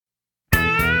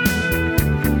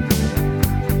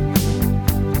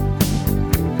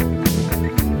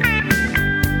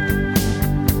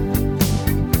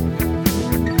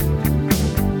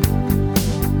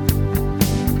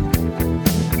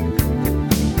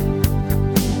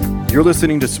You're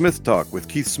listening to Smith Talk with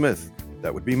Keith Smith.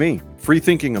 That would be me.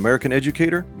 Free-thinking American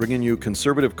educator, bringing you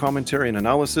conservative commentary and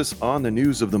analysis on the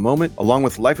news of the moment, along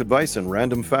with life advice and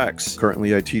random facts.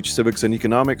 Currently, I teach civics and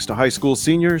economics to high school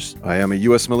seniors. I am a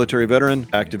U.S. military veteran,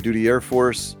 active duty Air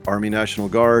Force, Army National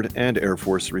Guard, and Air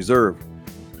Force Reserve.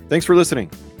 Thanks for listening.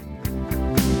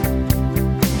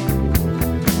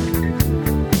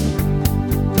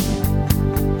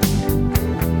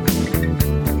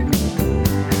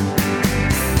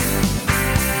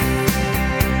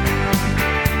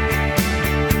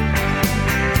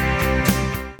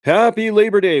 Happy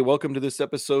Labor Day. Welcome to this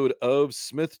episode of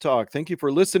Smith Talk. Thank you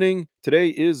for listening. Today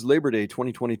is Labor Day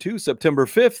 2022, September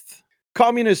 5th.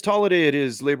 Communist holiday it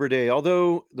is, Labor Day.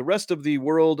 Although the rest of the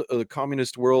world, the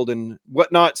communist world and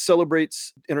whatnot,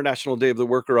 celebrates International Day of the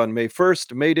Worker on May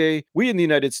 1st, May Day, we in the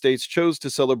United States chose to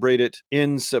celebrate it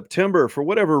in September for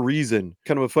whatever reason.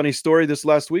 Kind of a funny story this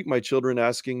last week, my children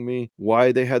asking me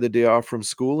why they had the day off from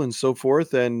school and so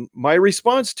forth. And my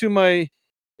response to my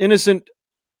innocent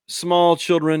small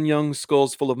children, young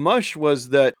skulls full of mush was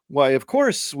that, why, of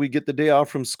course, we get the day off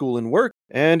from school and work.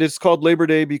 And it's called Labor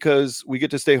Day because we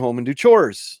get to stay home and do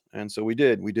chores. And so we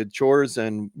did. We did chores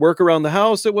and work around the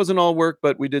house. It wasn't all work,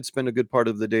 but we did spend a good part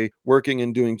of the day working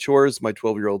and doing chores. My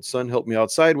 12-year-old son helped me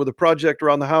outside with a project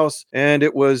around the house. And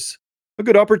it was a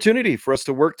good opportunity for us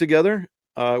to work together.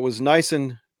 It was nice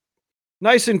and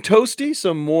toasty,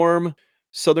 some warm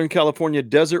Southern California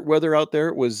desert weather out there.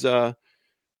 It was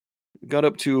got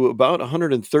up to about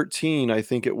 113, I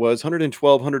think it was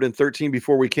 112, 113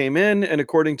 before we came in. And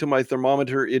according to my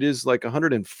thermometer, it is like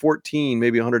 114,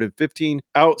 maybe 115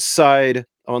 outside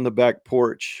on the back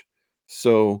porch.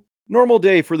 So normal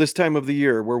day for this time of the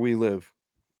year where we live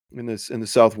in the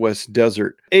Southwest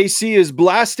desert. AC is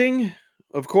blasting,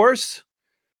 of course.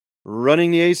 Running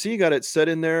the AC, got it set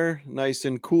in there, nice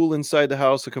and cool inside the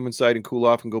house. So come inside and cool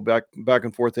off and go back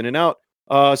and forth in and out.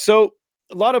 So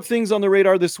a lot of things on the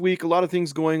radar this week, a lot of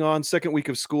things going on. Second week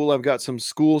of school, I've got some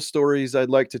school stories I'd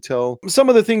like to tell. Some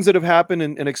of the things that have happened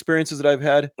and experiences that I've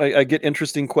had. I get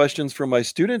interesting questions from my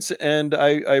students, and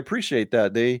I appreciate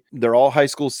that. They're all high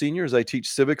school seniors. I teach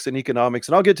civics and economics,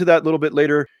 and I'll get to that a little bit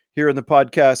later here in the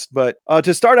podcast. But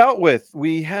to start out with,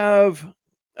 we have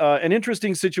an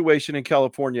interesting situation in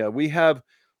California. We have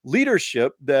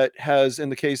leadership that has, in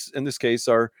this case,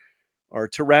 our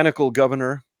tyrannical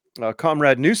governor,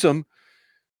 Comrade Newsom,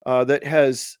 that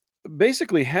has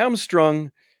basically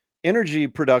hamstrung energy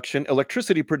production,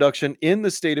 electricity production in the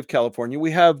state of California.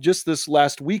 We have just this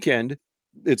last weekend,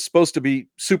 it's supposed to be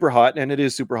super hot, and it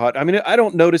is super hot. I mean, I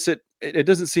don't notice it. It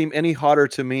doesn't seem any hotter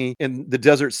to me in the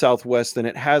desert Southwest than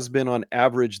it has been on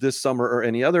average this summer or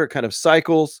any other. It kind of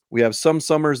cycles. We have some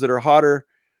summers that are hotter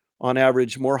on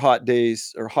average, more hot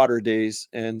days or hotter days,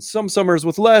 and some summers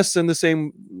with less, and the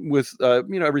same with,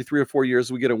 every 3 or 4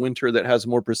 years, we get a winter that has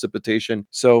more precipitation.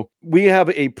 So we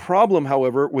have a problem,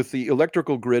 however, with the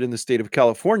electrical grid in the state of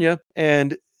California,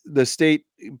 and the state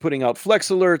putting out flex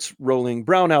alerts, rolling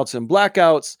brownouts and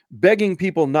blackouts, begging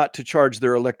people not to charge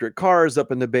their electric cars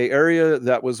up in the Bay Area.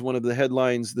 That was one of the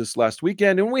headlines this last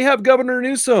weekend. And we have Governor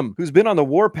Newsom, who's been on the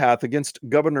warpath against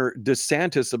Governor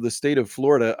DeSantis of the state of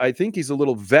Florida. I think he's a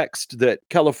little vexed that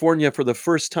California, for the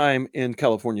first time in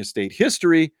California state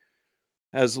history,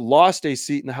 has lost a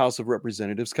seat in the House of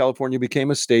Representatives. California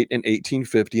became a state in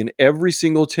 1850, and every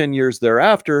single 10 years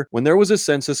thereafter, when there was a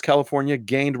census, California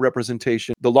gained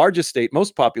representation. The largest state,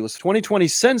 most populous. 2020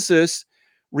 census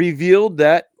revealed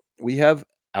that we have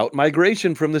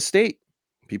out-migration from the state.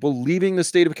 People leaving the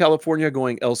state of California,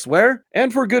 going elsewhere,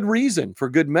 and for good reason, for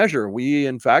good measure. We,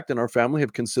 in fact, in our family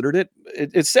have considered it.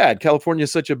 It's sad. California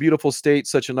is such a beautiful state,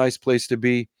 such a nice place to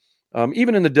be.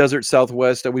 Even in the desert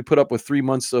Southwest, we put up with 3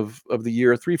 months of the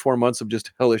year, 4 months of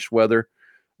just hellish weather,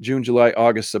 June, July,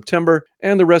 August, September,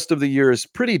 and the rest of the year is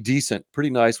pretty decent, pretty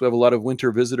nice. We have a lot of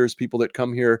winter visitors, people that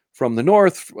come here from the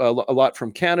north, a lot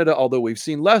from Canada, although we've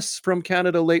seen less from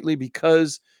Canada lately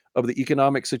because of the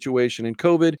economic situation and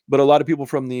COVID, but a lot of people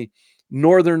from the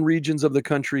northern regions of the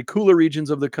country, cooler regions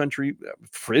of the country,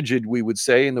 frigid, we would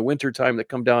say, in the wintertime, that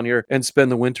come down here and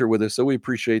spend the winter with us. So we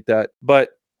appreciate that. But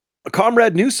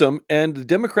Comrade Newsom and the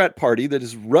Democrat Party that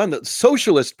is run, the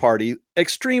Socialist Party,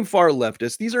 extreme far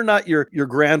leftists, these are not your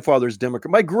grandfather's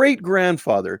Democrat. My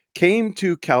great-grandfather came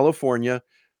to California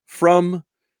from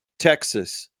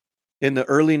Texas in the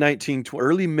early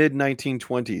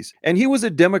mid-1920s, and he was a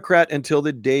Democrat until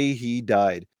the day he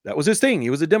died. That was his thing.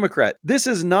 He was a Democrat. This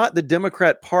is not the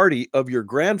Democrat Party of your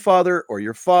grandfather or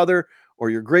your father or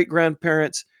your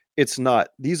great-grandparents. It's not.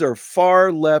 These are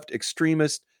far left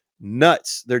extremists.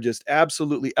 nuts. They're just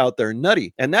absolutely out there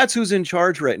nutty. And that's who's in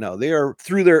charge right now. They are,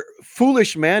 through their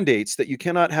foolish mandates that you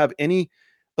cannot have any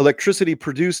electricity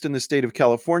produced in the state of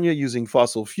California using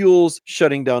fossil fuels,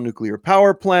 shutting down nuclear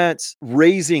power plants,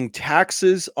 raising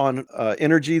taxes on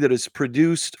energy that is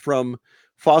produced from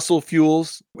fossil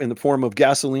fuels in the form of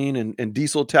gasoline and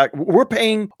diesel tax. We're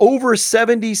paying over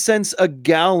 70 cents a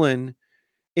gallon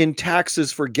in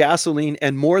taxes for gasoline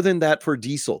and more than that for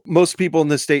diesel. Most people in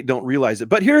the state don't realize it.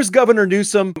 But here's Governor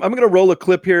Newsom. I'm going to roll a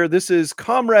clip here. This is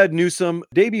Comrade Newsom,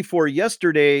 day before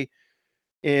yesterday.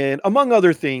 And among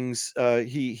other things,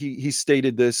 he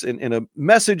stated this in a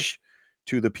message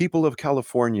to the people of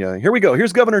California. Here we go.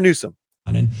 Here's Governor Newsom.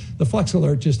 And the Flex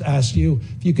Alert just asks you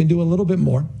if you can do a little bit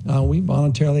more. We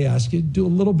voluntarily ask you to do a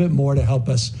little bit more to help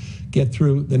us get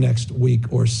through the next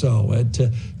week or so,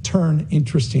 to turn,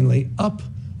 interestingly, up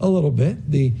a little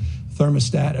bit the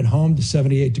thermostat at home to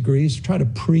 78 degrees. Try to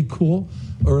pre-cool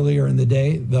earlier in the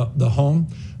day the home.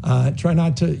 Try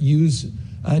not to use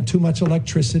too much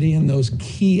electricity in those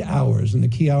key hours. And the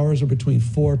key hours are between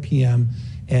 4 p.m.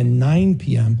 and 9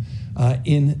 p.m.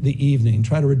 In the evening.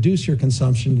 Try to reduce your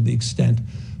consumption to the extent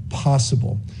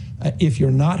possible. If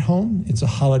you're not home, it's a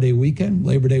holiday weekend,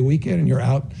 Labor Day weekend, and you're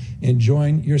out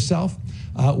enjoying yourself,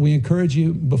 we encourage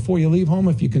you, before you leave home,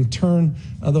 if you can turn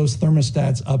those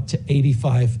thermostats up to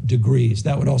 85 degrees.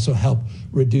 That would also help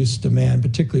reduce demand,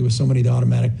 particularly with so many of the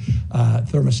automatic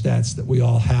thermostats that we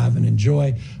all have and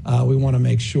enjoy. We want to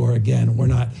make sure, again, we're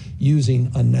not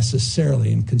using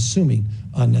unnecessarily and consuming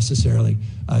unnecessarily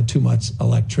too much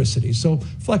electricity. So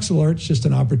Flex Alert's just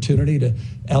an opportunity to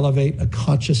elevate a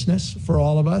consciousness for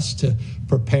all of us to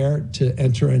prepare to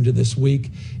enter into this week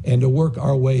and to work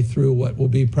our way through what will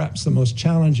be perhaps the most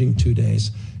challenging 2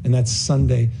 days, and that's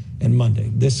Sunday and Monday,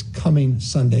 this coming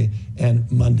Sunday and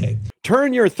Monday.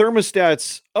 Turn your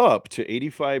thermostats up to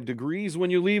 85 degrees when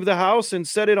you leave the house and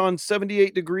set it on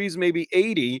 78 degrees, maybe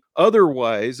 80.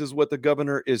 Otherwise, is what the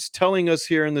governor is telling us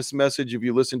here in this message. If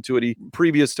you listen to it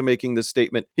previous to making this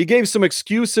statement, he gave some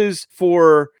excuses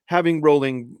for having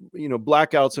rolling,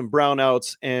 blackouts and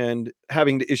brownouts and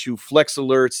having to issue flex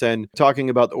alerts and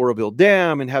talking about the Oroville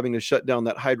Dam and having to shut down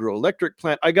that hydroelectric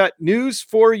plant. I got news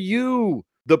for you.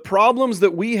 The problems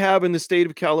that we have in the state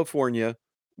of California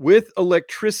with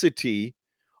electricity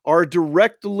are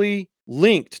directly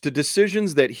linked to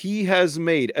decisions that he has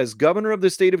made as governor of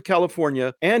the state of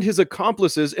California and his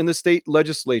accomplices in the state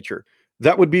legislature.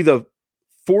 That would be the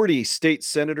 40 state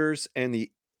senators and the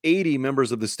 80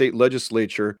 members of the state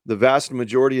legislature, the vast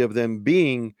majority of them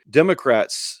being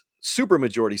Democrats,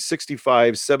 supermajority,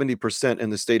 65, 70% in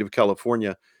the state of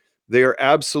California. They are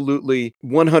absolutely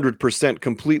 100%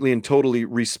 completely and totally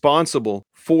responsible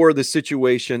for the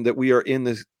situation that we are in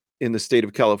the state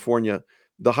of California.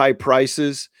 The high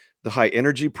prices, the high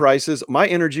energy prices. My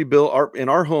energy bill, in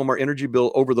our home, our energy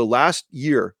bill over the last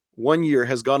year, 1 year,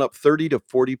 has gone up 30 to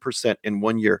 40% in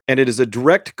 1 year. And it is a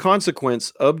direct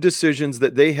consequence of decisions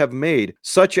that they have made,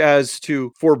 such as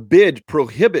to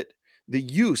prohibit the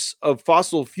use of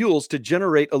fossil fuels to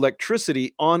generate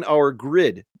electricity on our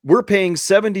grid. We're paying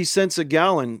 70 cents a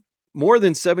gallon, more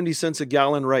than 70 cents a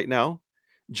gallon right now,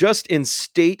 just in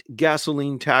state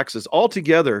gasoline taxes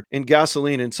altogether in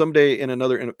gasoline. And someday in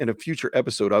a future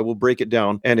episode, I will break it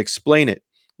down and explain it.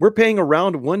 We're paying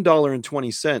around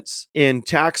 $1.20 in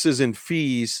taxes and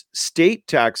fees, state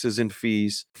taxes and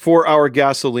fees for our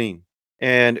gasoline.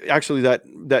 And actually,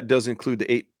 that does include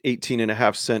the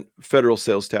 18.5-cent federal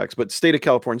sales tax. But state of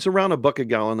California, it's around $1 a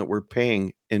gallon that we're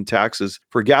paying in taxes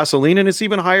for gasoline, and it's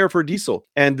even higher for diesel.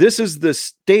 And this is the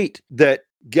state that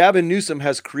Gavin Newsom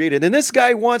has created. And this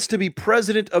guy wants to be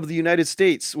president of the United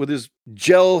States with his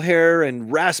gel hair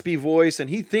and raspy voice. And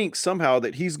he thinks somehow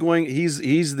that he's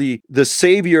the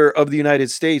savior of the United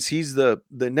States. He's the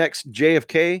next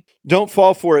JFK. Don't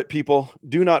fall for it, people.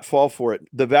 Do not fall for it.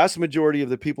 The vast majority of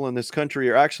the people in this country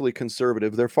are actually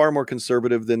conservative. They're far more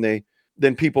conservative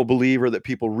than people believe or that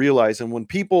people realize. And when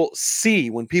people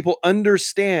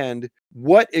understand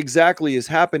what exactly is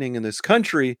happening in this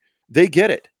country, they get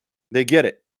it. They get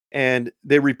it. And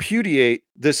they repudiate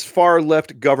this far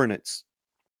left governance.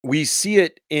 We see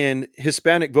it in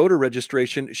Hispanic voter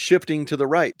registration shifting to the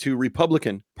right, to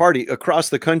Republican Party across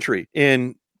the country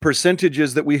in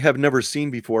percentages that we have never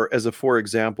seen before, as a for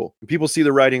example. People see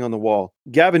the writing on the wall.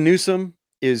 Gavin Newsom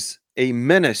is a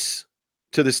menace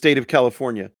to the state of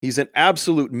California. He's an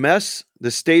absolute mess.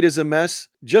 The state is a mess.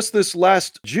 Just this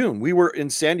last June, we were in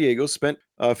San Diego, spent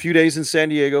a few days in San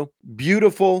Diego.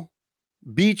 Beautiful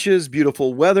beaches,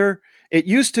 beautiful weather. It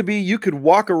used to be you could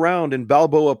walk around in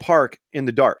Balboa Park in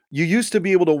the dark. You used to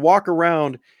be able to walk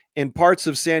around in parts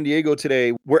of San Diego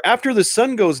today where after the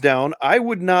sun goes down, I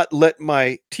would not let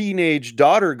my teenage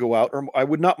daughter go out, or I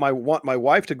would not want my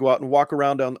wife to go out and walk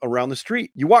around the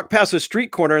street. You walk past a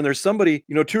street corner and there's somebody,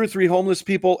 2 or 3 homeless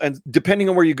people, and depending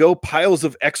on where you go, piles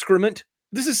of excrement.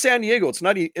 This is San Diego.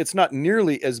 It's not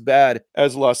nearly as bad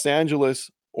as Los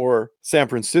Angeles or San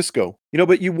Francisco.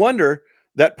 But you wonder,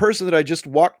 that person that I just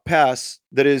walked past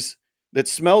that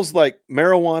smells like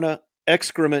marijuana,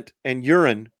 excrement, and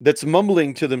urine, that's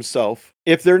mumbling to themselves,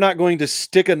 if they're not going to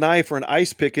stick a knife or an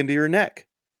ice pick into your neck.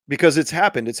 Because it's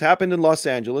happened. It's happened in Los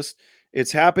Angeles.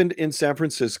 It's happened in San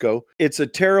Francisco. It's a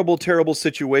terrible, terrible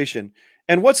situation.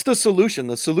 And what's the solution?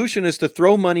 The solution is to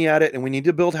throw money at it, and we need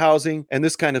to build housing and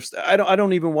this kind of stuff. I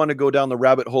don't even want to go down the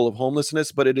rabbit hole of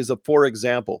homelessness, but it is for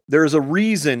example. There is a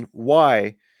reason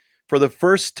why, for the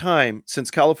first time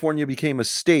since California became a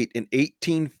state in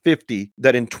 1850,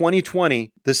 that in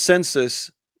 2020, the census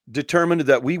determined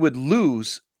that we would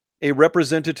lose a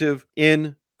representative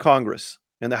in Congress,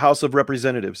 in the House of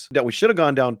Representatives, that we should have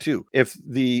gone down to. If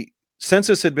the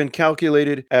census had been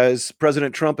calculated as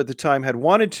President Trump at the time had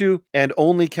wanted to, and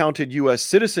only counted U.S.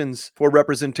 citizens for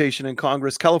representation in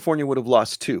Congress, California would have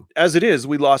lost 2. As it is,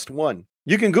 we lost 1.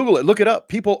 You can Google it, look it up.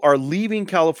 People are leaving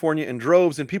California in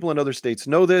droves, and people in other states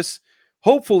know this.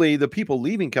 Hopefully, the people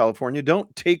leaving California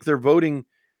don't take their voting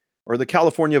or the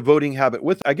California voting habit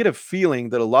with. I get a feeling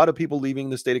that a lot of people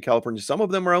leaving the state of California, some of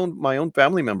them are my own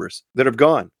family members that have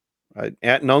gone. Right?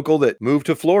 Aunt and uncle that moved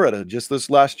to Florida just this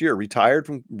last year, retired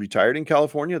in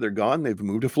California. They're gone. They've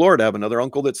moved to Florida. I have another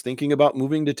uncle that's thinking about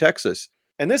moving to Texas.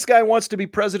 And this guy wants to be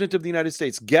president of the United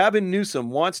States. Gavin Newsom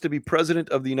wants to be president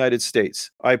of the United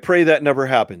States. I pray that never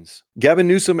happens. Gavin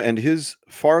Newsom and his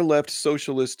far-left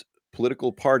socialist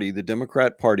political party, the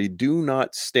Democrat Party, do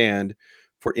not stand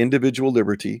for individual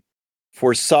liberty,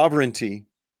 for sovereignty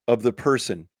of the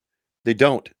person. They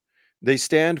don't. They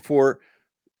stand for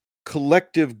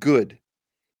collective good.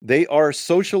 They are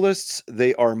socialists,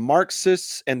 they are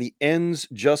Marxists, and the ends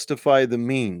justify the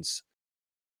means.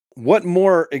 What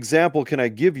more example can I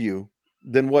give you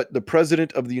than what the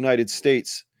President of the United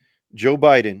States, Joe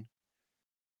Biden,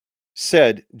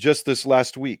 said just this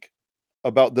last week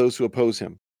about those who oppose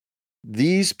him?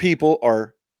 These people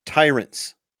are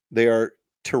tyrants. They are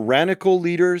tyrannical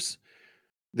leaders.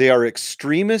 They are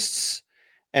extremists,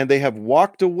 and they have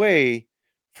walked away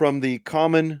from the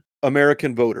common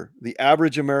American voter, the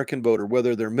average American voter,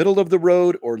 whether they're middle of the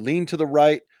road or lean to the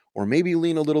right, or maybe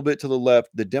lean a little bit to the left.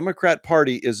 The Democrat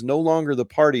Party is no longer the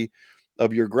party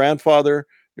of your grandfather,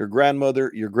 your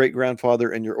grandmother, your great-grandfather,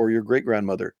 and your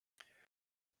great-grandmother.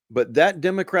 But that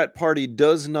Democrat Party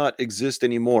does not exist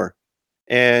anymore.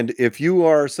 And if you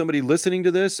are somebody listening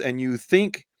to this and you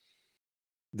think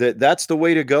that that's the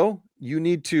way to go, you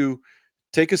need to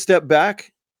take a step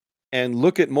back and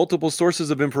look at multiple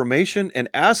sources of information and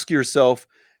ask yourself,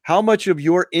 how much of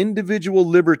your individual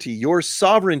liberty, your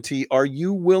sovereignty, are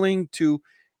you willing to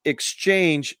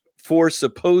exchange for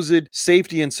supposed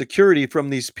safety and security from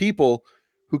these people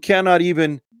who cannot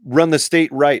even run the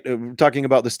state right? We're talking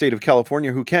about the state of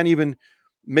California, who can't even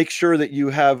make sure that you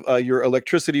have your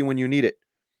electricity when you need it.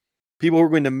 People who are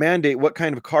going to mandate what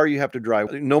kind of car you have to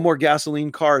drive. No more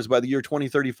gasoline cars by the year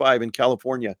 2035 in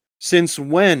California. Since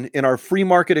when in our free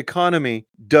market economy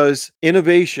does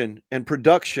innovation and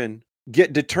production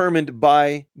get determined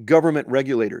by government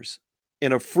regulators?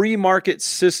 In a free market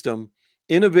system,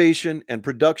 innovation and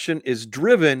production is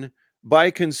driven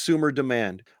by consumer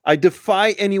demand. I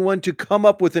defy anyone to come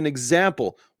up with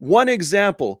one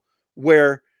example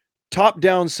where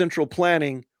top-down central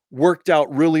planning worked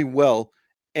out really well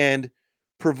and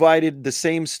provided the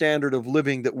same standard of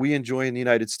living that we enjoy in the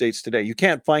United States today. You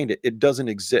can't find it. It doesn't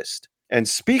exist. And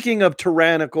speaking of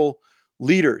tyrannical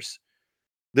leaders,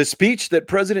 the speech that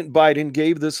President Biden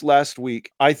gave this last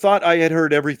week, I thought I had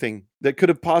heard everything that could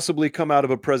have possibly come out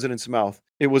of a president's mouth.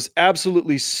 It was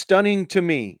absolutely stunning to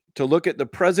me to look at the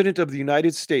President of the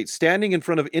United States standing in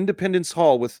front of Independence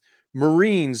Hall with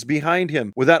Marines behind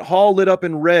him, with that hall lit up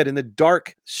in red and the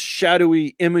dark,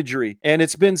 shadowy imagery. And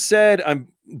it's been said, I'm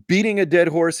beating a dead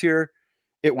horse here,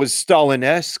 it was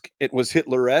Stalin-esque, it was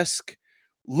Hitler-esque.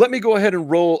 Let me go ahead and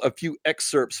roll a few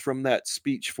excerpts from that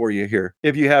speech for you here,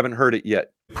 if you haven't heard it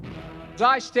yet. As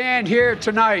I stand here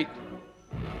tonight,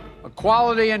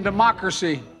 equality and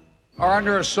democracy are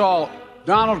under assault.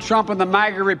 Donald Trump and the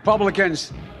MAGA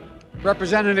Republicans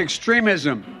represent an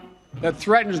extremism that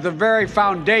threatens the very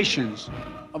foundations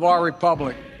of our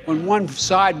republic. When one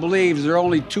side believes there are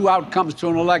only 2 outcomes to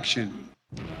an election,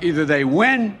 either they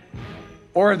win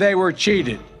or they were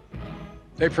cheated.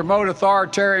 They promote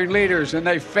authoritarian leaders and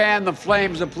they fan the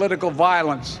flames of political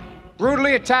violence,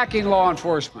 brutally attacking law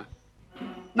enforcement,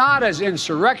 not as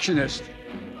insurrectionists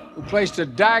who placed a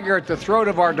dagger at the throat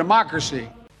of our democracy.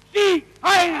 Sie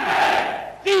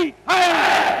heil! Sie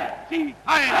heil! Sie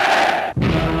heil!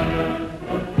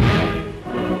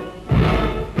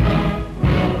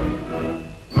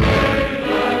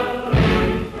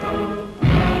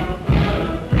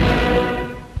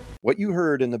 What you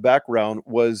heard in the background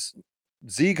was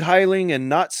Sieg Heiling and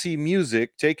Nazi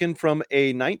music taken from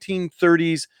a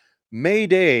 1930s May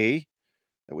Day,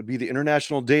 that would be the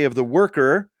International Day of the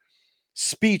Worker,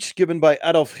 speech given by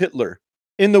Adolf Hitler,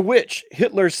 in the which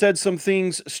Hitler said some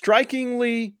things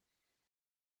strikingly,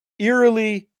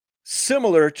 eerily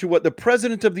similar to what the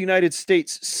President of the United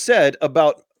States said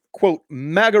about, quote,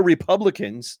 MAGA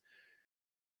Republicans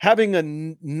having a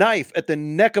knife at the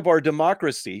neck of our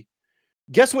democracy.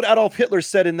 Guess what Adolf Hitler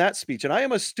said in that speech? And I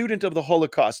am a student of the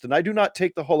Holocaust, and I do not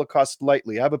take the Holocaust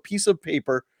lightly. I have a piece of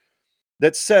paper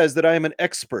that says that I am an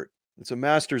expert. It's a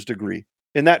master's degree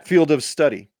in that field of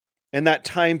study, in that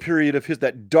time period of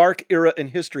that dark era in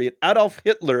history. And Adolf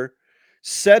Hitler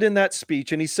said in that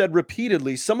speech, and he said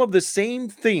repeatedly, some of the same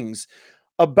things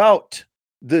about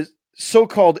the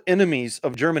so-called enemies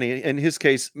of Germany, in his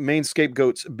case, main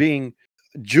scapegoats being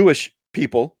Jewish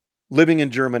people living in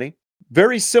Germany.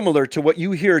 Very similar to what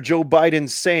you hear Joe Biden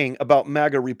saying about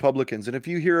MAGA Republicans. And if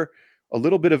you hear a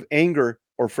little bit of anger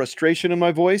or frustration in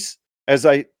my voice as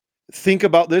I think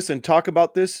about this and talk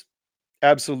about this,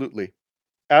 absolutely.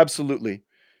 Absolutely.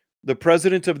 The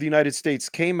President of the United States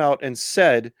came out and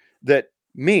said that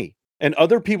me and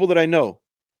other people that I know,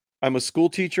 I'm a school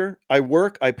teacher, I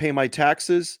work, I pay my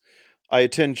taxes, I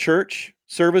attend church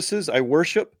services, I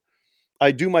worship,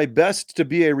 I do my best to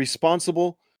be a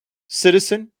responsible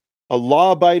citizen, a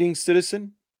law-abiding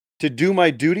citizen, to do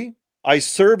my duty. I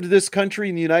served this country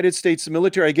in the United States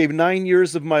military. I gave 9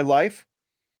 years of my life.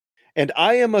 And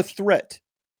I am a threat,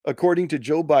 according to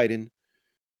Joe Biden,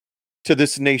 to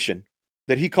this nation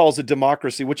that he calls a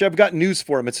democracy, which I've got news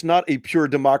for him. It's not a pure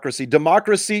democracy.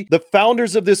 Democracy, the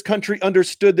founders of this country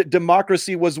understood that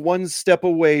democracy was one step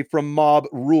away from mob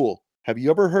rule. Have you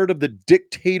ever heard of the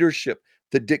dictatorship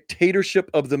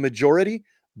of the majority?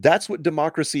 That's what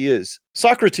democracy is.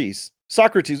 Socrates,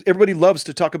 everybody loves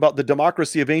to talk about the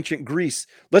democracy of ancient Greece.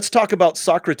 Let's talk about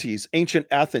Socrates, ancient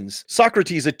Athens.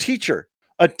 Socrates, a teacher,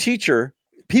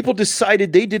 people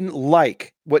decided they didn't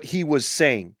like what he was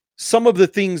saying. Some of the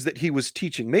things that he was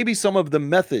teaching, maybe some of the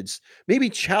methods, maybe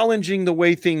challenging the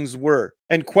way things were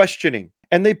and questioning.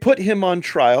 And they put him on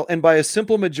trial, and by a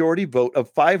simple majority vote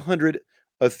of 500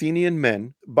 Athenian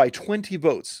men, by 20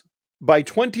 votes,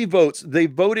 they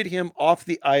voted him off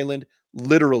the island,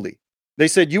 literally. They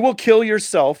said, you will kill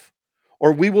yourself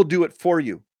or we will do it for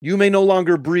you. You may no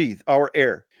longer breathe our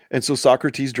air. And so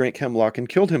Socrates drank hemlock and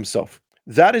killed himself.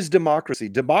 That is democracy.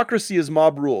 Democracy is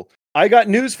mob rule. I got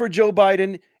news for Joe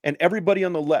Biden and everybody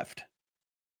on the left.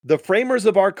 The framers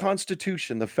of our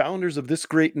Constitution, the founders of this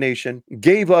great nation,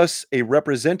 gave us a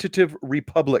representative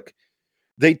republic.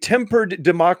 They tempered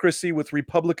democracy with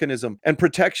republicanism and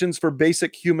protections for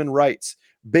basic human rights,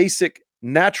 basic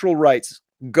natural rights,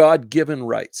 God-given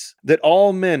rights, that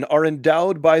all men are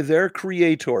endowed by their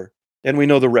creator, and we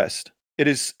know the rest. It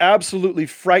is absolutely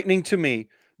frightening to me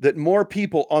that more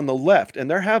people on the left, and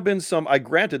there have been some, I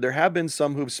granted, there have been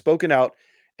some who've spoken out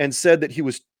and said that he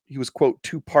was quote,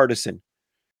 too partisan.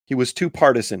 He was too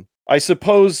partisan. I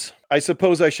suppose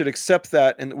I should accept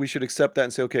that, and we should accept that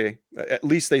and say, okay, at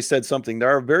least they said something.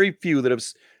 There are very few that have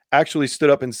actually stood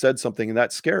up and said something, and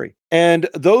that's scary. And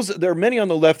there are many on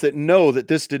the left that know that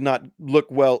this did not look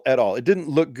well at all. It didn't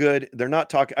look good. They're not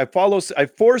talking. I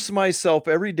force myself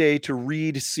every day to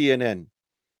read CNN.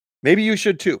 Maybe you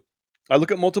should too. I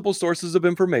look at multiple sources of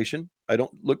information. I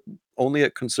don't look only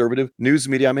at conservative news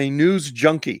media. I'm a news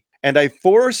junkie. And I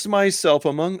force myself,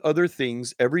 among other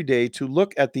things, every day to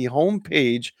look at the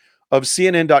homepage of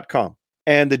CNN.com.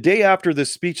 And the day after the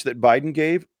speech that Biden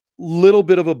gave, little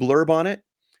bit of a blurb on it,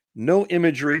 no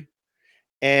imagery.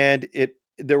 And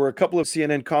there were a couple of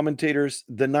CNN commentators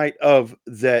the night of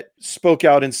that spoke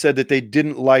out and said that they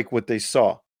didn't like what they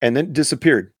saw, and then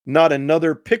disappeared. Not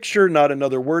another picture, not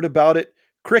another word about it.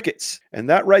 Crickets. And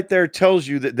that right there tells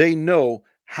you that they know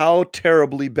how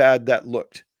terribly bad that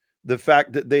looked. The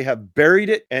fact that they have buried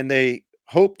it and they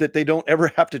hope that they don't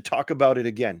ever have to talk about it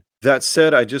again. That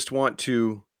said, I just want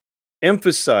to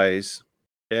emphasize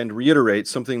and reiterate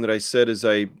something that I said as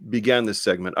I began this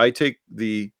segment. I take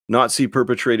the Nazi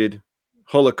perpetrated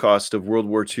Holocaust of World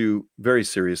War II very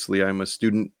seriously. I'm a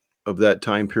student of that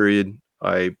time period.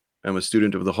 I am a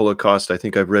student of the Holocaust. I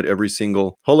think I've read every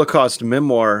single Holocaust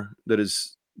memoir that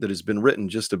has been written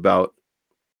just about.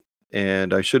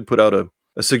 And I should put out a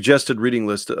suggested reading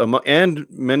list, and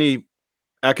many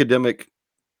academic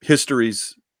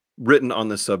histories written on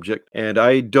the subject, and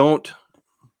I don't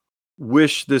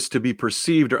wish this to be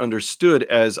perceived or understood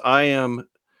as I am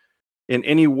in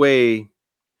any way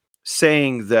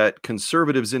saying that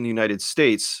conservatives in the United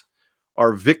States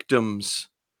are victims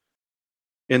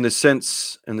in the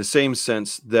same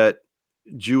sense that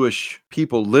Jewish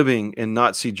people living in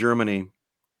Nazi Germany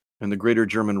and the Greater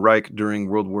German Reich during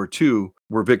World War II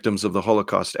were victims of the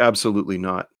Holocaust. Absolutely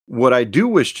not. What I do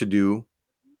wish to do,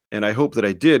 and I hope that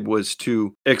I did, was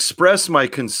to express my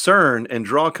concern and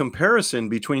draw a comparison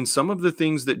between some of the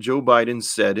things that Joe Biden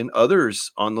said and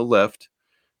others on the left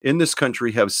in this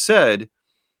country have said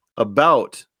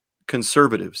about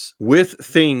conservatives with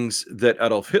things that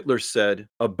Adolf Hitler said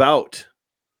about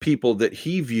people that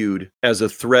he viewed as a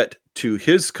threat to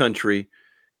his country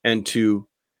and to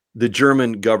the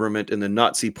German government and the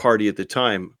Nazi party at the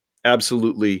time.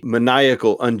 Absolutely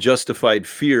maniacal, unjustified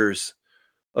fears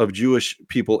of Jewish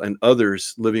people and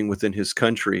others living within his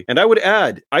country. And I would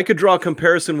add, I could draw a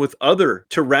comparison with other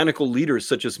tyrannical leaders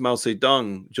such as Mao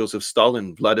Zedong, Joseph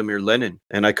Stalin, Vladimir Lenin,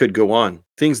 and I could go on.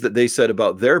 Things that they said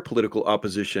about their political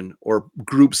opposition or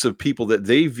groups of people that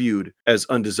they viewed as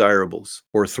undesirables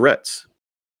or threats.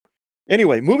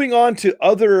 Anyway, moving on to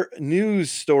other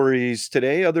news stories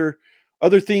today,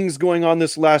 other things going on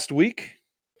this last week.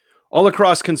 All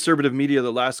across conservative media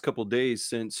the last couple days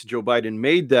since Joe Biden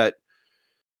made that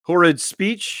horrid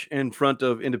speech in front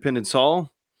of Independence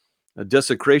Hall, a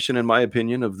desecration, in my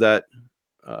opinion, of that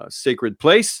sacred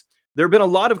place. There have been a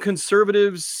lot of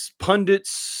conservatives,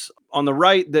 pundits on the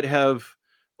right that have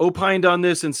opined on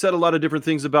this and said a lot of different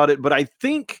things about it. But I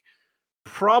think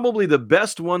probably the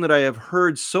best one that I have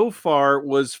heard so far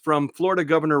was from Florida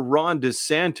Governor Ron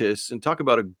DeSantis, and talk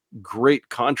about a great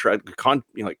contrast,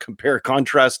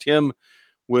 contrast him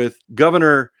with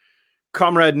Governor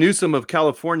Comrade Newsom of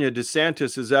California.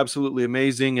 DeSantis is absolutely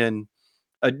amazing and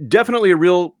definitely a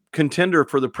real contender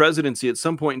for the presidency at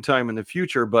some point in time in the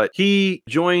future. But he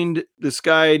joined this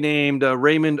guy named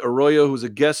Raymond Arroyo, who's a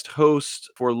guest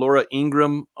host for Laura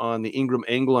Ingraham on the Ingraham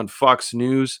Angle on Fox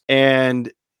News.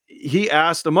 And he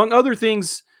asked, among other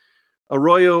things,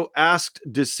 Arroyo asked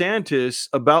DeSantis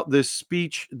about this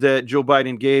speech that Joe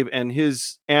Biden gave. And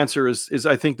his answer is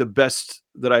I think, the best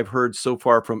that I've heard so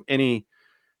far from any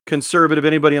conservative,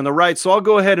 anybody on the right. So I'll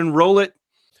go ahead and roll it.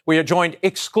 We are joined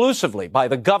exclusively by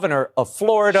the governor of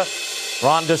Florida,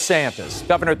 Ron DeSantis.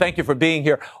 Governor, thank you for being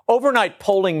here. Overnight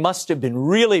polling must have been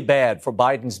really bad for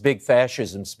Biden's big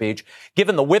fascism speech,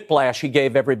 given the whiplash he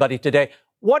gave everybody today.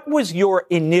 What was your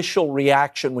initial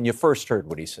reaction when you first heard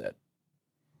what he said?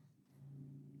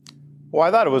 Well,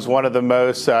 I thought it was one of the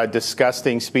most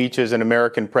disgusting speeches an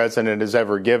American president has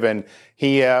ever given.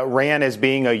 He ran as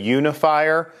being a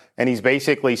unifier, and he's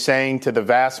basically saying to the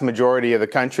vast majority of the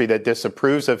country that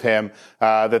disapproves of him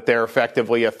that they're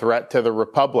effectively a threat to the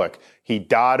republic. He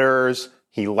dodders,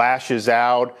 he lashes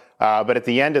out, but at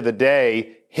the end of the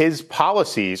day, his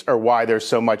policies are why there's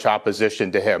so much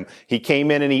opposition to him. He came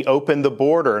in and he opened the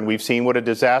border, and we've seen what a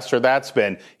disaster that's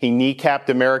been. He kneecapped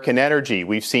American energy.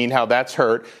 We've seen how that's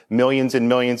hurt millions and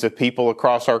millions of people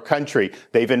across our country.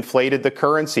 They've inflated the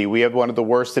currency. We have one of the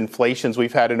worst inflations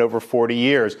we've had in over 40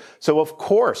 years. So of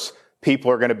course,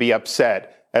 people are going to be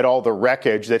upset at all the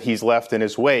wreckage that he's left in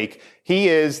his wake. He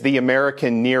is the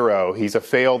American Nero. He's a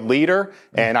failed leader,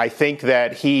 and I think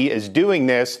that he is doing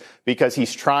this because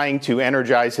he's trying to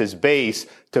energize his base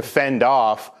to fend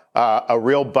off a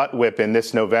real butt whipping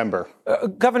this November.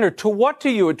 Governor, to what do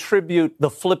you attribute the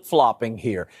flip-flopping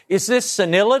here? Is this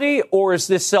senility or is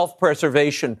this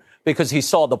self-preservation because he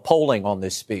saw the polling on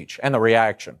this speech and the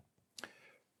reaction?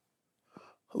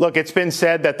 Look, it's been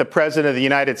said that the president of the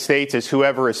United States is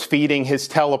whoever is feeding his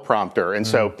teleprompter. And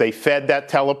so they fed that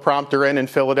teleprompter in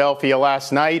Philadelphia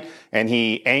last night, and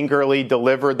he angrily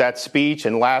delivered that speech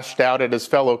and lashed out at his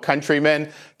fellow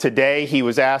countrymen. Today, he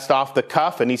was asked off the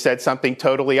cuff, and he said something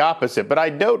totally opposite. But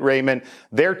I'd note, Raymond,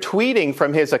 they're tweeting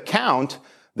from his account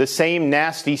the same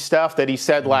nasty stuff that he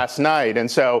said last night.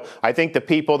 And so I think the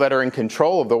people that are in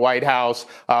control of the White House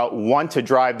want to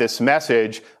drive this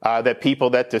message that people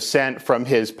that dissent from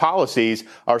his policies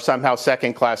are somehow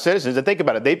second-class citizens. And think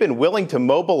about it. They've been willing to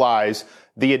mobilize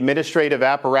the administrative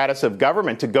apparatus of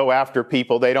government to go after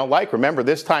people they don't like. Remember,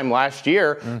 this time last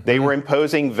year, they were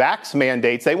imposing vax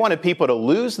mandates. They wanted people to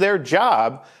lose their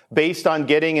job based on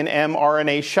getting an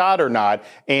mRNA shot or not.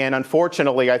 And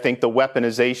unfortunately, I think the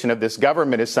weaponization of this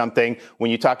government is something,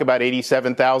 when you talk about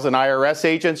 87,000 IRS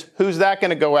agents, who's that going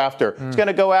to go after? It's going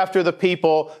to go after the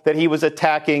people that he was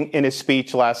attacking in his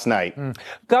speech last night.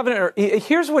 Governor,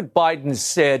 here's what Biden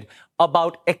said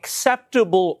about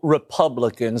acceptable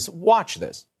Republicans. Watch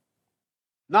this.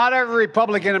 Not every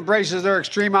Republican embraces their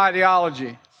extreme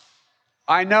ideology.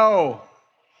 I know,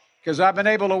 because I've been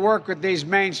able to work with these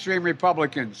mainstream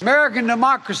Republicans. American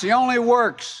democracy only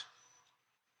works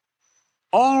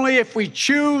only if we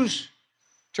choose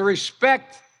to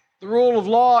respect the rule of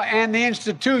law and the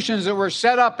institutions that were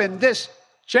set up in this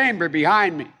chamber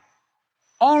behind me.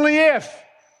 Only if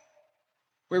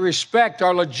we respect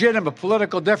our legitimate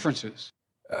political differences.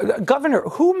 Governor,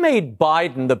 who made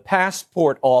Biden the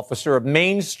passport officer of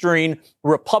mainstream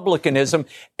Republicanism?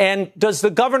 And does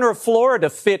the governor of Florida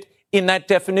fit in that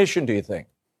definition, do you think?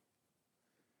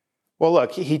 Well,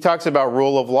 look, he talks about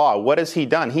rule of law. What has he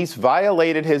done? He's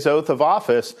violated his oath of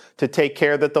office to take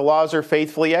care that the laws are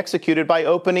faithfully executed by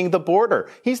opening the border.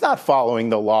 He's not following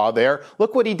the law there.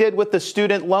 Look what he did with the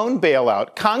student loan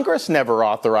bailout. Congress never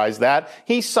authorized that.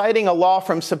 He's citing a law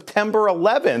from September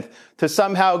 11th to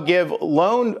somehow give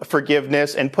loan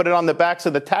forgiveness and put it on the backs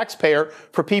of the taxpayer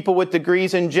for people with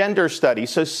degrees in gender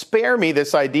studies. So spare me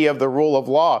this idea of the rule of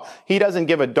law. He doesn't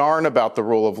give a darn about the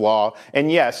rule of law.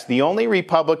 And yes, the only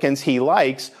Republicans he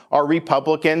likes are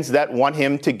Republicans that want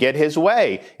him to get his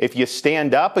way. If you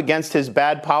stand up against his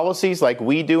bad policies like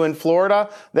we do in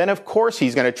Florida, then of course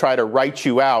he's going to try to write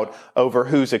you out over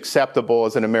who's acceptable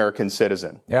as an American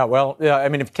citizen. Yeah, well, I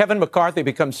mean, if Kevin McCarthy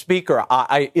becomes Speaker,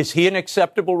 is he an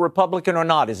acceptable Republican or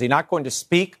not? Is he not going to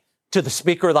speak to the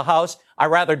Speaker of the House? I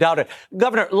rather doubt it.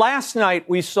 Governor, last night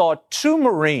we saw two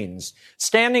Marines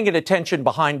standing at attention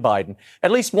behind Biden.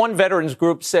 At least one veterans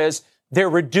group says they're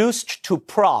reduced to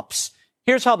props.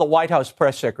 Here's how the White House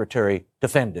press secretary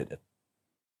defended it.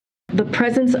 The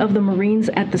presence of the Marines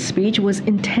at the speech was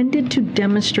intended to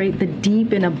demonstrate the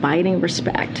deep and abiding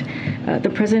respect the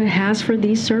president has for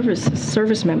these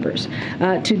service members,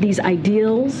 to these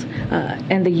ideals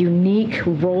and the unique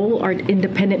role our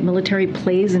independent military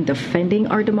plays in defending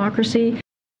our democracy.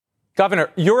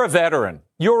 Governor, you're a veteran.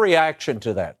 Your reaction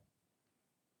to that?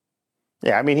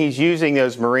 Yeah, I mean, he's using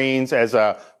those Marines as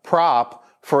a prop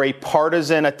for a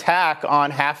partisan attack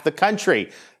on half the country.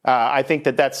 I think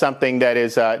that that's something that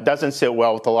is doesn't sit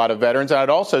well with a lot of veterans. And I'd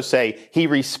also say he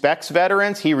respects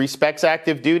veterans. He respects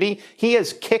active duty. He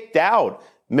has kicked out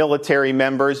military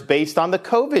members based on the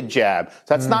COVID jab. So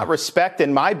that's not respect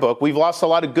in my book. We've lost a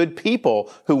lot of good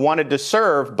people who wanted to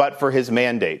serve, but for his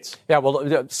mandates. Yeah,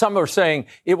 well, some are saying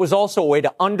it was also a way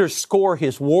to underscore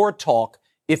his war talk,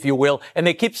 if you will. And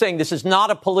they keep saying this is not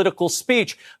a political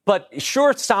speech, but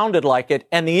sure it sounded like it.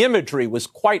 And the imagery was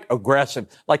quite aggressive,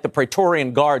 like the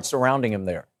Praetorian Guard surrounding him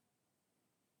there.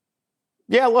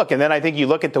 Yeah, look, and then I think you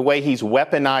look at the way he's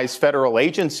weaponized federal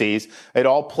agencies. It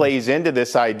all plays into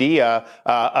this idea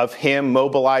of him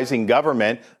mobilizing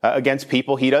government against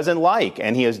people he doesn't like.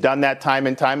 And he has done that time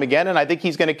and time again. And I think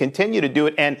he's going to continue to do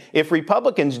it. And if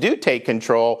Republicans do take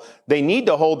control, they need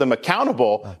to hold him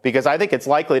accountable, because I think it's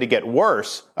likely to get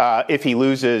worse if he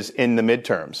loses in the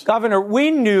midterms. Governor,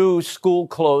 we knew school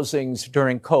closings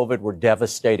during COVID were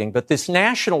devastating, but this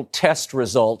national test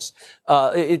results,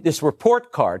 this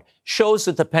report card, shows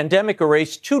that the pandemic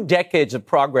erased 2 decades of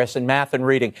progress in math and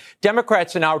reading.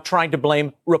 Democrats are now trying to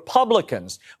blame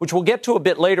Republicans, which we'll get to a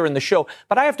bit later in the show.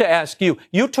 But I have to ask you,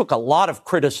 you took a lot of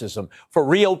criticism for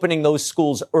reopening those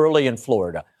schools early in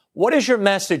Florida. What is your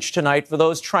message tonight for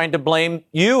those trying to blame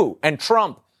you and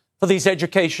Trump for these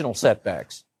educational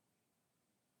setbacks?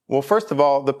 Well, first of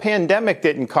all, the pandemic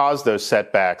didn't cause those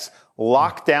setbacks.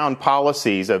 Lockdown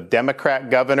policies of Democrat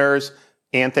governors,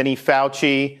 Anthony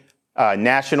Fauci,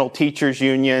 national teachers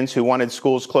unions who wanted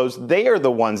schools closed, they are the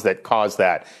ones that caused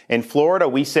that. In Florida,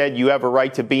 we said you have a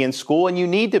right to be in school and you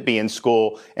need to be in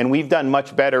school, and we've done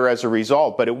much better as a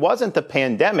result. But it wasn't the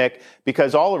pandemic,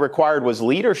 because all it required was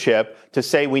leadership to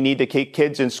say we need to keep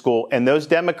kids in school. And those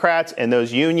Democrats and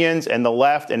those unions and the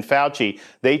left and Fauci,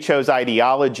 they chose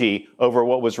ideology over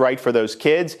what was right for those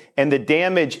kids. And the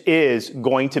damage is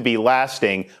going to be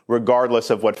lasting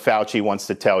regardless of what Fauci wants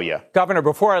to tell you. Governor,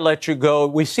 before I let you go,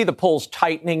 we see the polls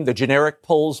tightening, the generic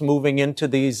polls moving into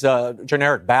these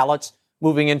generic ballots,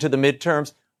 moving into the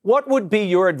midterms. What would be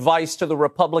your advice to the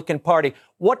Republican Party?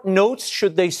 What notes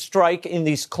should they strike in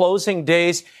these closing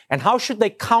days? And how should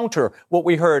they counter what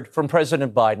we heard from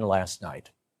President Biden last night?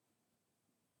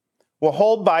 Well,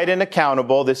 hold Biden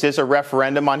accountable. This is a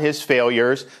referendum on his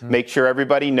failures. Make sure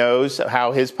everybody knows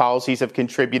how his policies have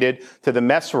contributed to the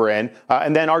mess we're in,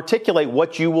 and then articulate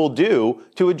what you will do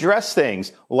to address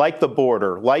things like the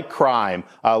border, like crime,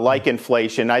 like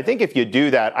inflation. I think if you do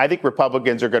that, I think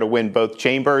Republicans are going to win both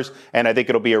chambers, and I think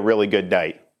it'll be a really good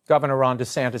night. Governor Ron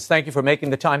DeSantis, thank you for making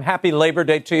the time. Happy Labor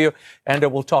Day to you, and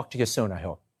we'll talk to you soon, I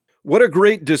hope. What a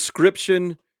great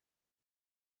description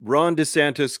Ron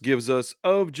DeSantis gives us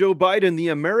of Joe Biden, the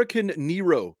American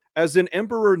Nero. as an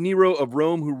Emperor Nero of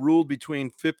Rome who ruled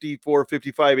between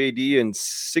 55 AD and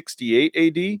 68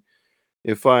 AD.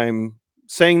 If I'm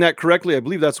saying that correctly, I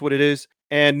believe that's what it is.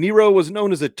 And Nero was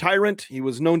known as a tyrant. He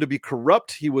was known to be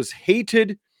corrupt. He was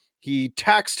hated. He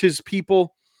taxed his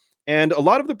people. And a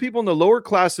lot of the people in the lower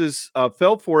classes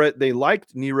fell for it. They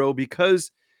liked Nero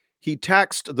because he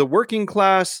taxed the working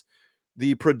class,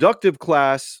 the productive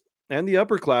class, and the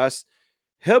upper class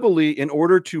heavily in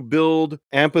order to build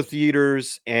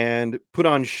amphitheaters and put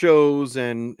on shows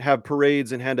and have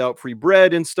parades and hand out free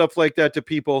bread and stuff like that to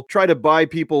people, try to buy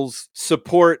people's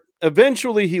support.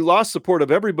 Eventually, he lost support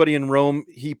of everybody in Rome.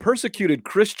 He persecuted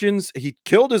Christians. He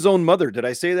killed his own mother. Did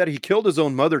I say that? He killed his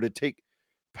own mother to take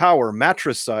power,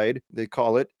 matricide, they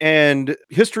call it. And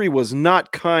history was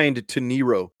not kind to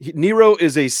Nero. Nero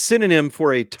is a synonym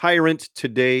for a tyrant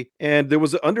today. And there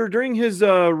was during his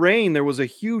reign, there was a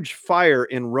huge fire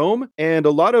in Rome. And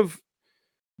a lot of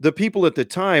the people at the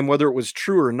time, whether it was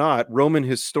true or not, Roman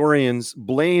historians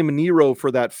blame Nero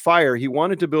for that fire. He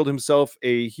wanted to build himself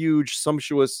a huge,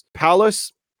 sumptuous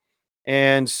palace.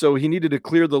 And so he needed to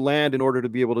clear the land in order to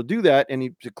be able to do that,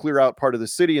 and to clear out part of the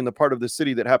city, and the part of the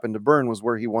city that happened to burn was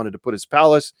where he wanted to put his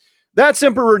palace. That's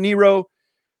Emperor Nero.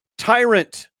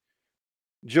 Tyrant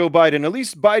Joe Biden. At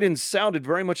least Biden sounded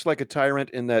very much like a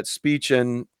tyrant in that speech,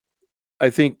 and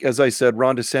I think, as I said,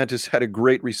 Ron DeSantis had a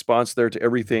great response there to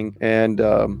everything, and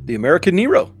the American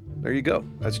Nero. There you go.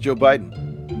 That's Joe Biden.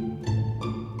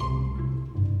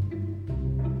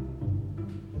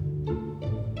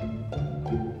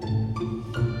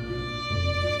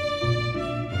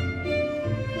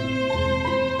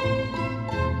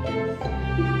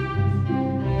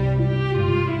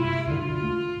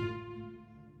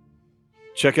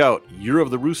 Check out Year of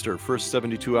the Rooster, first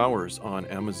 72 hours on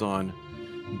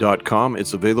Amazon.com.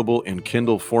 It's available in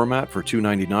Kindle format for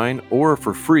 $2.99 or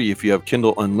for free if you have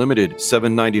Kindle Unlimited,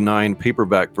 $7.99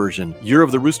 paperback version. Year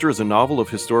of the Rooster is a novel of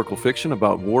historical fiction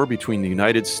about war between the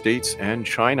United States and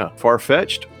China.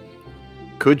 Far-fetched?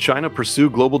 Could China pursue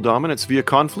global dominance via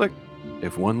conflict?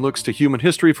 If one looks to human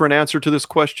history for an answer to this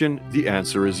question, the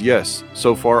answer is yes.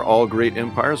 So far, all great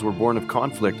empires were born of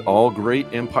conflict. All great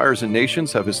empires and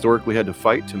nations have historically had to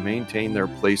fight to maintain their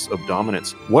place of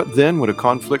dominance. What then would a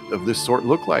conflict of this sort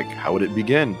look like? How would it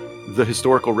begin? The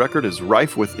historical record is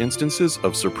rife with instances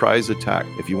of surprise attack.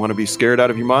 If you want to be scared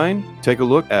out of your mind, take a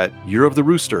look at Year of the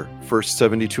Rooster, first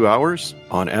 72 hours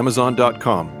on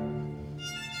Amazon.com.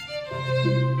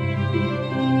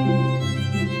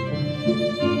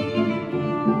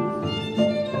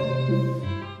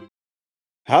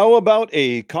 How about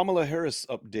a Kamala Harris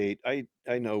update? I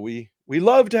know we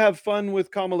love to have fun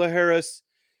with Kamala Harris.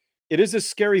 It is a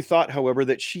scary thought, however,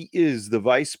 that she is the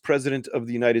vice president of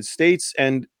the United States,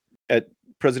 and at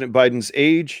President Biden's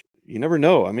age, you never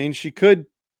know. I mean, she could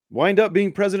wind up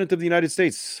being president of the United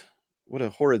States. What a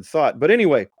horrid thought. But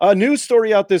anyway, a news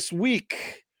story out this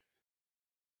week.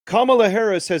 Kamala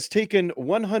Harris has taken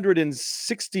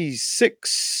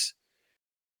 166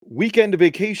 weekend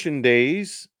vacation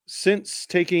days since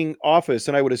taking office,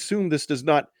 and I would assume this does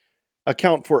not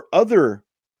account for other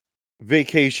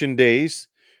vacation days,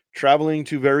 traveling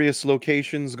to various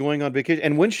locations, going on vacation.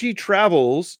 And when she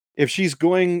travels, if she's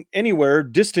going anywhere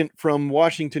distant from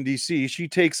Washington, D.C., she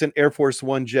takes an Air Force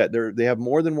One jet. They have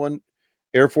more than one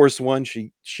Air Force One.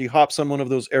 She hops on one of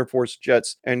those Air Force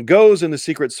jets and goes, and the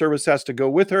Secret Service has to go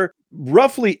with her.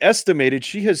 Roughly estimated,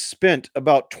 she has spent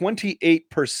about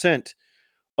 28%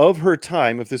 of her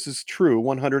time, if this is true,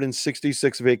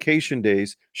 166 vacation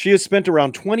days, she has spent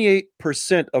around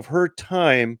 28% of her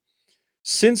time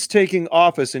since taking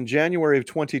office in January of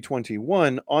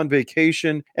 2021 on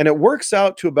vacation. And it works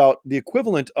out to about the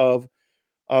equivalent of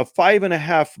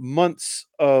 5.5 months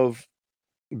of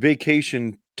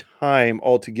vacation time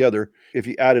altogether. If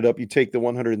you add it up, you take the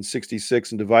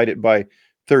 166 and divide it by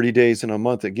 30 days in a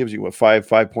month, it gives you a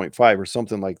 5.5 or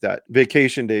something like that.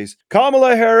 Vacation days.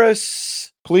 Kamala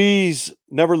Harris, please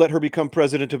never let her become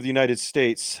president of the United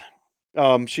States.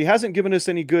 She hasn't given us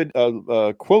any good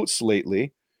quotes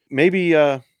lately. Maybe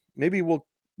we'll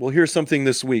hear something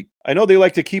this week. I know they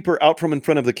like to keep her out from in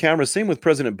front of the camera. Same with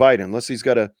President Biden, unless he's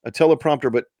got a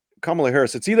teleprompter. But Kamala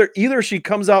Harris, it's either she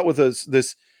comes out with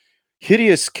this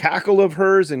hideous cackle of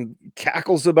hers and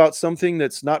cackles about something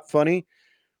that's not funny,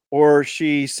 or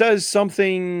she says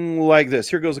something like this.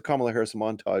 Here goes a Kamala Harris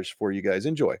montage for you guys.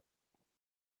 Enjoy.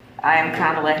 I am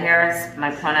Kamala Harris.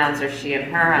 My pronouns are she and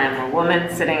her. I am a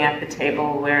woman sitting at the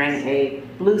table wearing a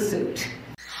blue suit.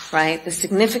 Right? The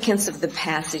significance of the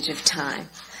passage of time.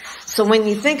 So when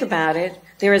you think about it,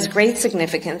 There is great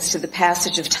significance to the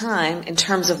passage of time in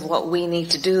terms of what we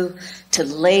need to do to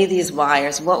lay these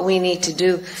wires, what we need to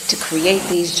do to create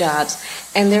these jobs.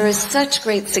 And there is such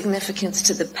great significance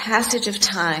to the passage of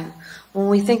time when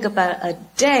we think about a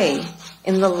day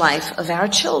in the life of our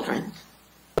children.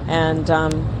 And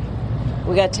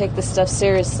we got to take this stuff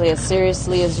seriously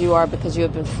as you are, because you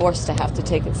have been forced to have to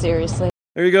take it seriously.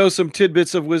 There you go, some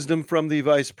tidbits of wisdom from the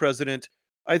vice president.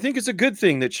 I think it's a good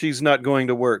thing that she's not going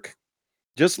to work.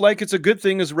 Just like it's a good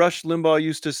thing, as Rush Limbaugh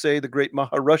used to say, the great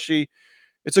Maharishi,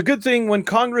 it's a good thing when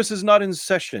Congress is not in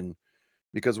session,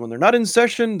 because when they're not in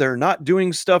session, they're not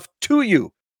doing stuff to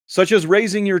you, such as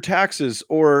raising your taxes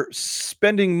or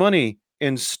spending money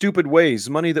in stupid ways,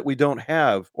 money that we don't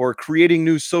have, or creating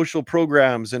new social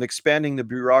programs and expanding the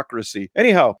bureaucracy.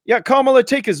 Anyhow, yeah, Kamala,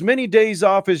 take as many days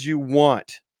off as you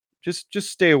want. Just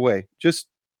stay away. Just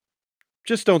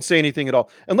don't say anything at all.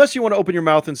 Unless you want to open your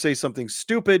mouth and say something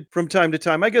stupid from time to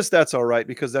time. I guess that's all right,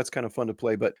 because that's kind of fun to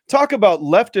play. But talk about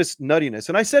leftist nuttiness.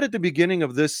 And I said at the beginning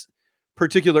of this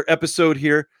particular episode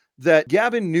here that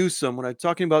Gavin Newsom, when I'm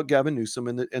talking about Gavin Newsom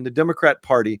and the Democrat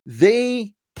Party,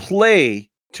 they play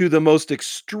to the most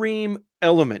extreme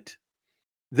element.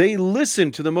 They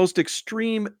listen to the most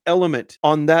extreme element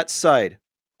on that side,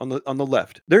 on the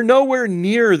left. They're nowhere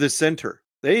near the center.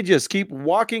 They just keep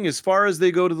walking as far as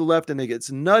they go to the left, and it gets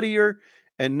nuttier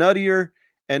and nuttier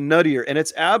and nuttier. And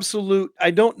it's absolute, I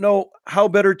don't know how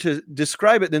better to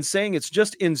describe it than saying it's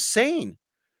just insane.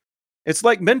 It's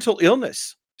like mental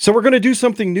illness. So we're going to do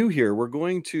something new here. We're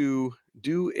going to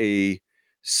do a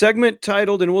segment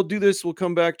titled, and we'll do this, we'll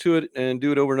come back to it and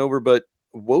do it over and over, but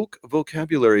woke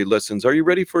vocabulary lessons. Are you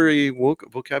ready for a woke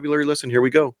vocabulary lesson? Here we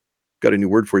go. Got a new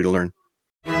word for you to learn.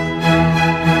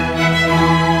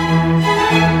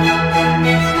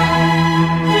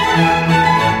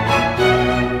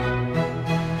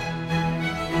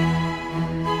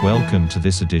 Welcome to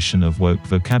this edition of Woke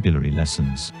Vocabulary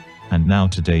Lessons. And now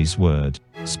today's word,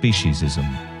 speciesism.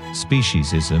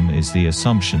 Speciesism is the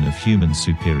assumption of human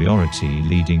superiority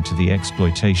leading to the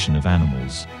exploitation of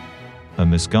animals. A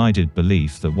misguided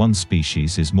belief that one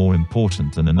species is more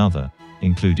important than another,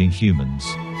 including humans.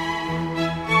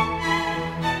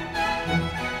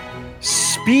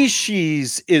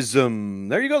 Speciesism.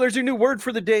 There you go. There's your new word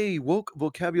for the day. Woke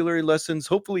vocabulary lessons.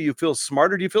 Hopefully you feel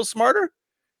smarter. Do you feel smarter? Or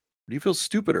do you feel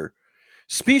stupider?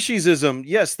 Speciesism.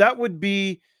 Yes, that would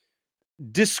be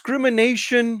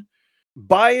discrimination,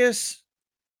 bias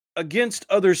against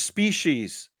other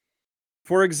species.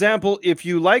 For example, if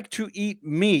you like to eat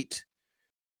meat,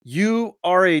 you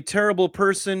are a terrible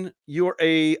person. You're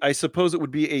I suppose it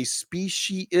would be a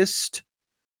speciesist.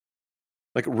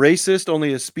 Like racist,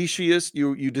 only a speciesist.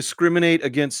 You discriminate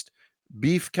against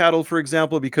beef cattle, for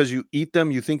example, because you eat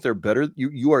them. You think they're better.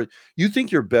 You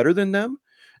think you're better than them,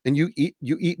 and you eat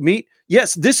meat.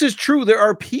 Yes, this is true. There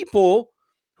are people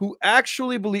who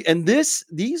actually believe, and these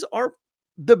are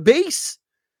the base.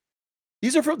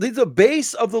 These are the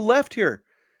base of the left here.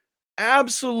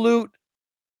 Absolute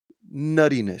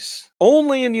nuttiness.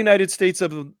 Only in the United States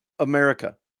of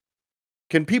America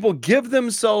can people give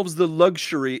themselves the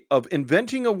luxury of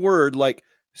inventing a word like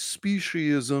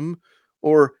speciesism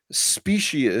or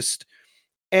speciesist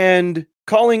and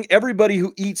calling everybody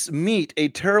who eats meat a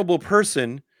terrible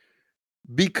person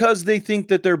because they think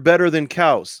that they're better than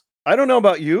cows. I don't know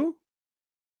about you,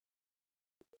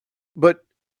 but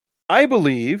I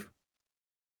believe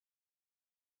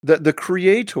that the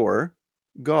Creator,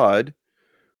 God,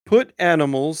 put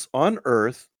animals on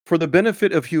earth for the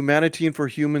benefit of humanity and for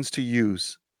humans to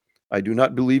use. I do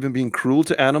not believe in being cruel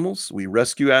to animals. We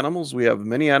rescue animals. We have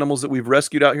many animals that we've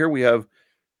rescued out here. We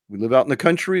live out in the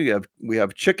country. We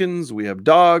have chickens. We have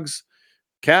dogs,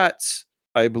 cats.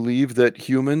 I believe that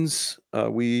humans,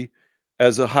 we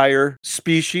as a higher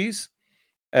species,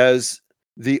 as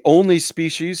the only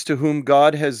species to whom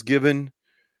God has given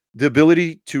the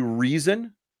ability to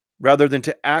reason rather than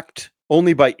to act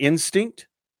only by instinct,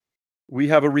 we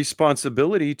have a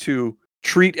responsibility to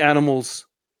treat animals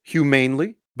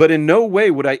humanely. But in no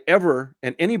way would I ever,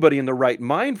 and anybody in the right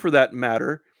mind for that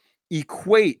matter,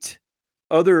 equate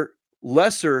other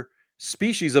lesser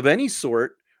species of any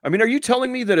sort. I mean, are you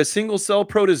telling me that a single cell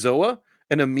protozoa,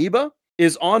 an amoeba,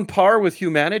 is on par with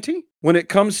humanity when it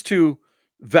comes to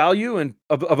value and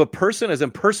of a person as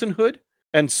in personhood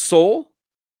and soul?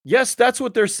 Yes, that's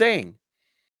what they're saying.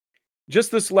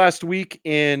 Just this last week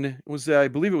I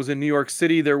believe it was in New York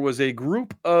City, there was a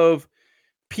group of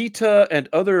PETA and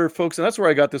other folks, and that's where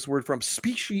I got this word from,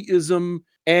 speciesism,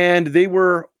 and they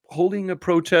were holding a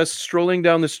protest, strolling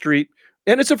down the street.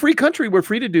 And it's a free country. We're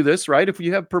free to do this, right? If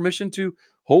you have permission to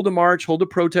hold a march, hold a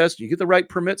protest, you get the right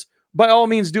permits, by all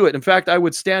means do it. In fact, I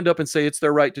would stand up and say it's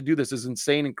their right to do this, as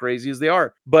insane and crazy as they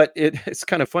are. But it's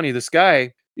kind of funny. This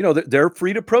guy, they're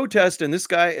free to protest. And this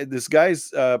guy's,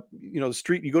 the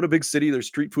street, you go to a big city, there's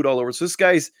street food all over. So this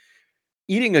guy's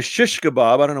eating a shish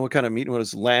kebab. I don't know what kind of meat, whether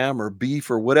it's lamb or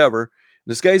beef or whatever.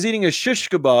 This guy's eating a shish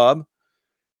kebab,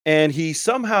 and he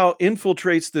somehow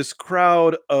infiltrates this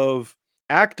crowd of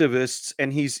activists,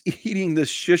 and he's eating this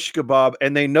shish kebab,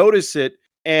 and they notice it.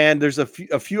 And there's a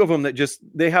few of them that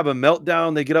they have a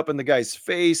meltdown. They get up in the guy's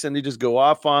face and they just go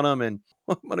off on him. And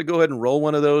I'm going to go ahead and roll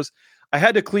one of those. I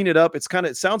had to clean it up. It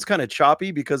sounds kind of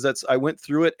choppy because I went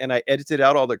through it and I edited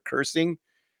out all the cursing,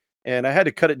 and I had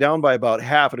to cut it down by about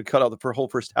half, and to cut out the whole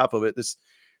first half of it.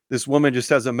 This woman just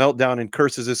has a meltdown and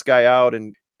curses this guy out,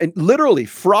 and literally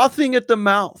frothing at the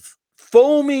mouth,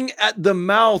 foaming at the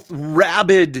mouth,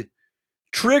 rabid,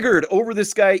 triggered over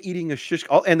this guy eating a shish.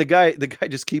 And the guy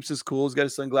just keeps his cool. He's got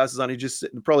his sunglasses on. He's just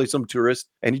sitting, probably some tourist,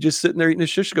 and he's just sitting there eating a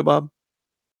shish kebab,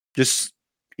 just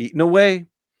eating away,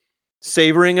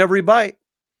 savoring every bite.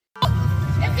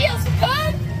 It feels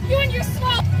good doing your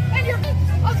swamp and you're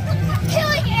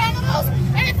killing animals,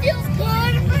 and it feels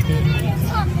good.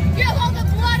 You have all the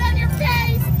blood on your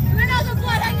face and all the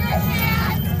blood on your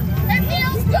hands. It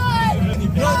feels good.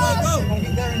 Go. I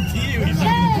can guarantee you.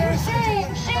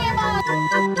 Shame on.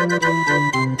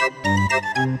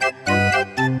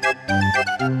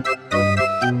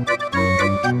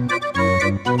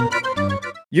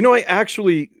 I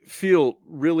actually feel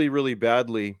really, really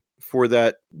badly for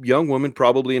that young woman,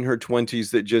 probably in her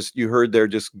 20s, that you heard there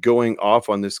just going off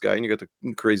on this guy. And you got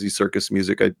the crazy circus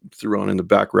music I threw on in the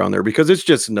background there because it's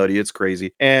just nutty. It's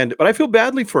crazy. But I feel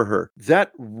badly for her.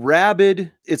 That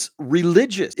rabid, it's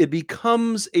religious. It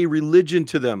becomes a religion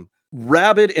to them.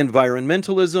 Rabid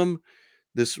environmentalism,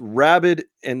 this rabid,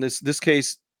 in this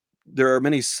case, there are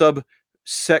many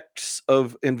subsects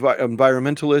of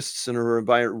environmentalists and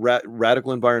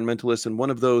radical environmentalists. And one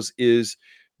of those is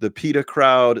the PETA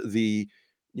crowd.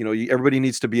 Everybody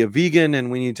needs to be a vegan,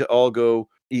 and we need to all go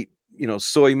eat,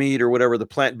 soy meat or whatever, the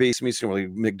plant-based meats. Like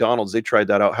McDonald's, they tried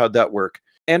that out. How'd that work?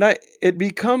 And it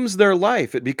becomes their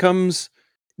life. It becomes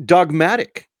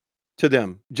dogmatic to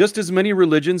them. Just as many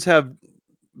religions have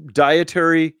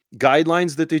dietary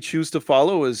guidelines that they choose to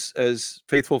follow as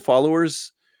faithful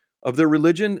followers of their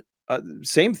religion.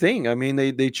 Same thing. I mean,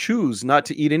 they choose not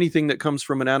to eat anything that comes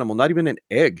from an animal, not even an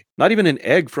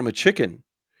egg from a chicken,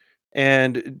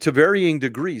 and to varying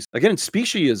degrees. Again,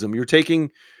 speciesism, you're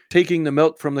taking the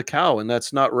milk from the cow, and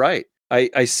that's not right.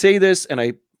 I say this, and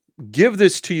I give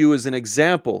this to you as an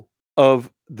example of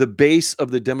the base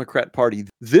of the Democrat Party.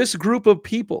 This group of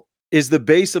people is the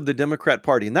base of the Democrat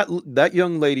Party. And that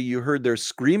young lady you heard there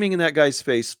screaming in that guy's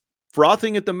face,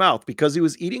 frothing at the mouth because he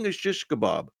was eating a shish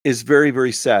kebab, is very,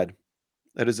 very sad.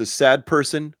 That is a sad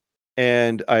person.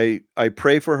 And I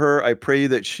pray for her. I pray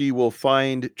that she will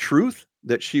find truth,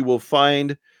 that she will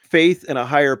find faith in a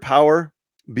higher power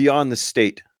beyond the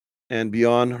state and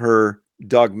beyond her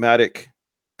dogmatic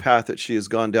path that she has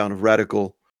gone down of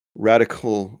radical,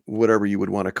 whatever you would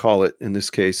want to call it. In this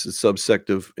case, a subsect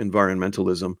of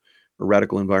environmentalism. Or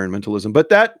radical environmentalism. But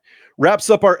that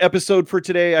wraps up our episode for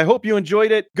today. I hope you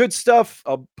enjoyed it. Good stuff.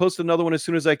 I'll post another one as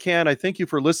soon as I can. I thank you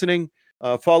for listening.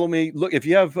 Follow me. Look, if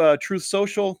you have Truth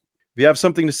Social, if you have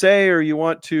something to say, or you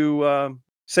want to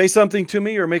say something to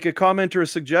me or make a comment or a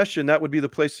suggestion, that would be the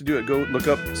place to do it. Go look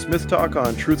up Smith Talk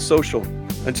on Truth Social.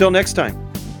 Until next time.